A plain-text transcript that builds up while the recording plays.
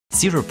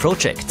Zero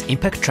Project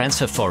Impact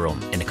Transfer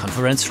Forum in the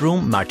conference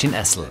room Martin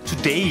Essl.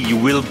 Today you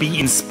will be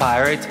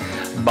inspired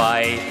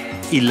by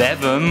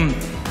 11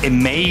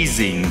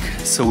 amazing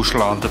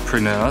social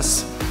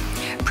entrepreneurs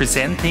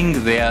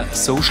presenting their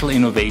social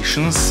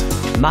innovations.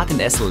 Martin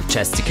Essl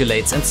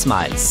gesticulates and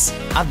smiles.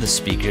 Other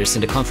speakers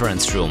in the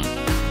conference room.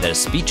 Their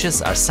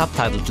speeches are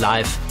subtitled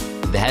live.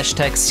 The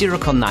hashtag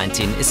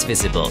ZeroCon19 is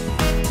visible.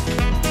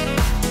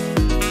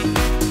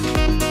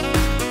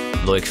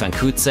 Loic van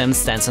Cutsem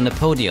stands on the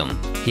podium.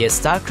 He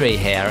has dark grey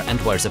hair and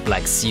wears a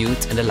black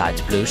suit and a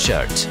light blue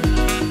shirt.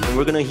 And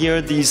we're going to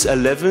hear these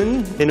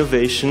 11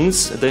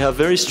 innovations. They have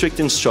very strict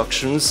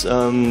instructions.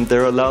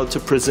 They're allowed to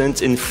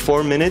present in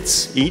 4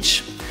 minutes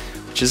each,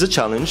 which is a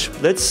challenge.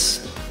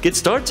 Let's get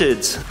started.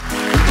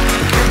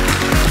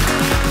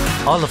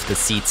 All of the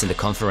seats in the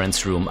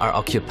conference room are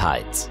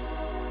occupied.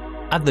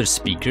 Other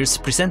speakers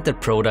present their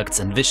products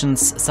and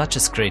visions such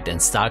as Great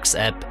and Stark's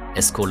app,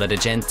 Escola de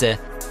Gente,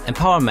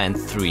 Empowerment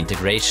through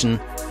Integration,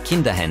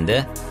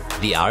 Kinderhände,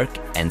 The Arc,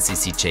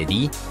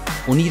 NCCJD,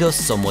 Unidos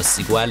Somos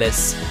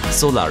Iguales,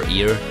 Solar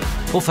Ear,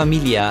 Pro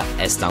Familia,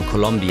 Down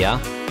Colombia,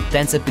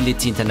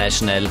 Disability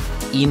International,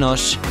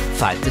 Enosh,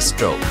 Fight the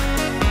Stroke.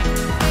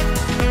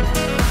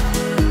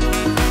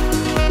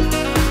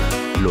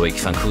 Loic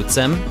van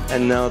Cutsem.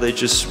 And now they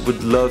just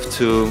would love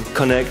to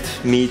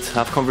connect, meet,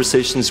 have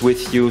conversations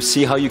with you,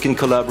 see how you can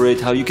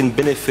collaborate, how you can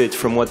benefit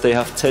from what they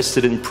have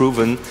tested and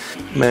proven.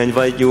 May I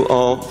invite you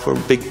all for a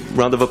big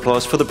round of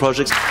applause for the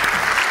project.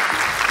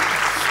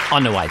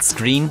 On a white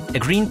screen, a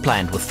green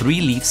plant with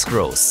 3 leaves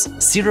grows.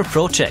 Zero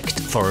Project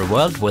for a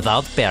world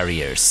without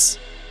barriers.